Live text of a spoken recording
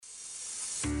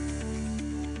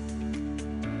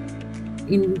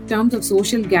in terms of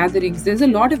social gatherings, there's a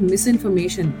lot of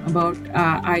misinformation about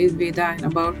Ayurveda and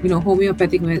about,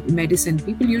 homeopathic medicine.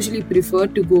 People usually prefer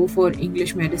to go for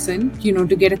English medicine,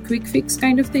 to get a quick fix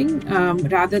kind of thing,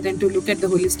 rather than to look at the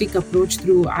holistic approach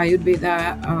through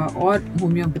Ayurveda or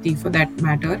homeopathy for that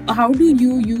matter. How do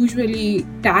you usually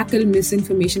tackle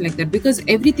misinformation like that? Because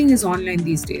everything is online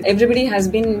these days. Everybody has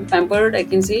been pampered, I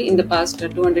can say, in the past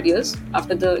 200 years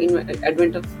after the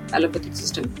advent of allopathic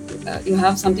system. You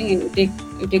have something and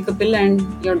you take a pill and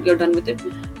you're done with it.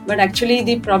 But actually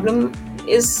the problem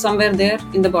is somewhere there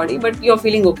in the body, but you're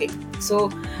feeling okay.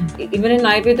 So even in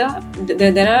Ayurveda,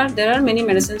 there are many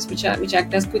medicines which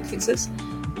act as quick fixes,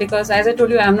 because as I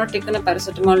told you, I have not taken a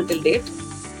paracetamol till date.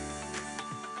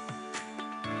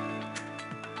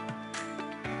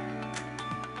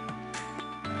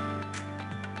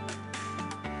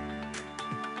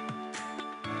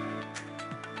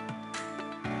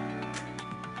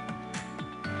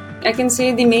 I can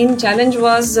say the main challenge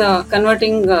was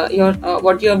converting your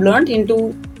what you have learned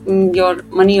into your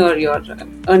money or your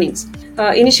earnings.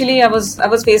 Initially, I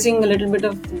was facing a little bit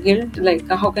of guilt, like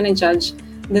how can I charge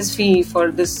this fee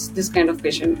for this kind of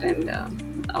patient and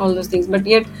all those things. But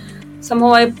yet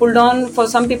somehow I pulled on. For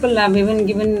some people, I've even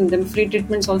given them free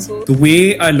treatments also. The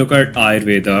way I look at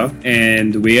Ayurveda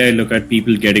and the way I look at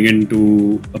people getting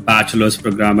into a bachelor's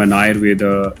program in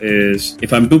Ayurveda is,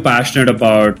 if I'm too passionate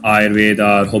about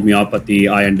Ayurveda or homeopathy,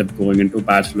 I end up going into a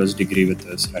bachelor's degree with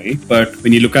this, right? But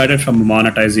when you look at it from a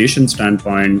monetization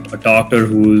standpoint, a doctor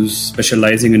who's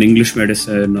specializing in English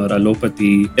medicine or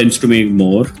allopathy tends to make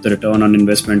more. The return on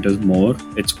investment is more.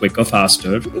 It's quicker,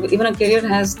 faster. Even a career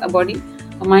has a body,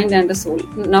 a mind and a soul.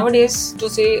 Nowadays, to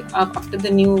say after the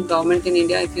new government in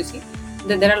India, if you see,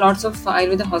 that there are lots of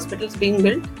Ayurveda hospitals being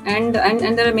built, and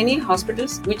there are many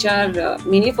hospitals which are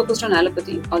mainly focused on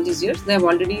allopathy all these years. They have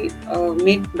already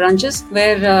made branches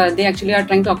where they actually are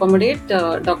trying to accommodate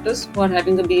doctors who are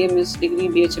having a BMS degree,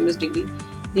 BHMS degree,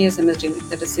 BSMS degree,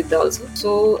 that is Siddha also.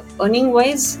 So earning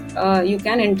wise, you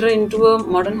can enter into a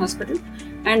modern hospital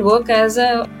and work as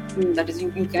that is,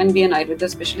 you can be an Ayurveda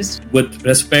specialist. With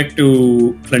respect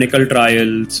to clinical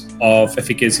trials of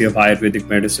efficacy of Ayurvedic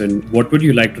medicine, what would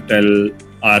you like to tell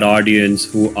our audience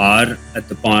who are at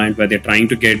the point where they're trying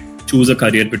to choose a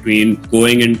career between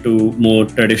going into more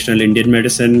traditional Indian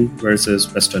medicine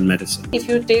versus Western medicine? If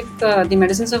you take the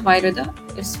medicines of Ayurveda,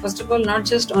 it's first of all not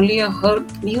just only a herb.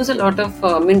 We use a lot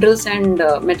of minerals and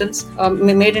metals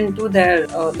made into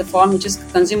the form which is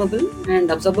consumable and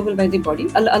absorbable by the body.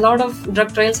 A lot of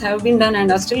drug trials have been done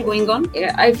and are still going on.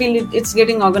 I feel it's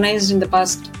getting organized in the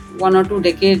past 1 or 2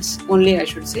 decades only, I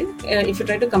should say. If you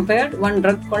try to compare one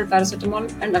drug called paracetamol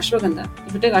and ashwagandha,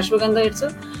 if you take ashwagandha,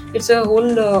 it's a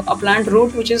whole a plant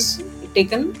root which is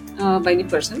taken by the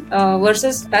person,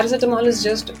 versus paracetamol is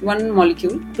just one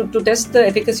molecule. To test the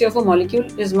efficacy of a molecule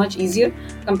is much easier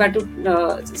compared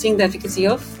to seeing the efficacy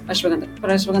of ashwagandha. For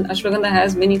ashwagandha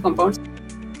has many compounds.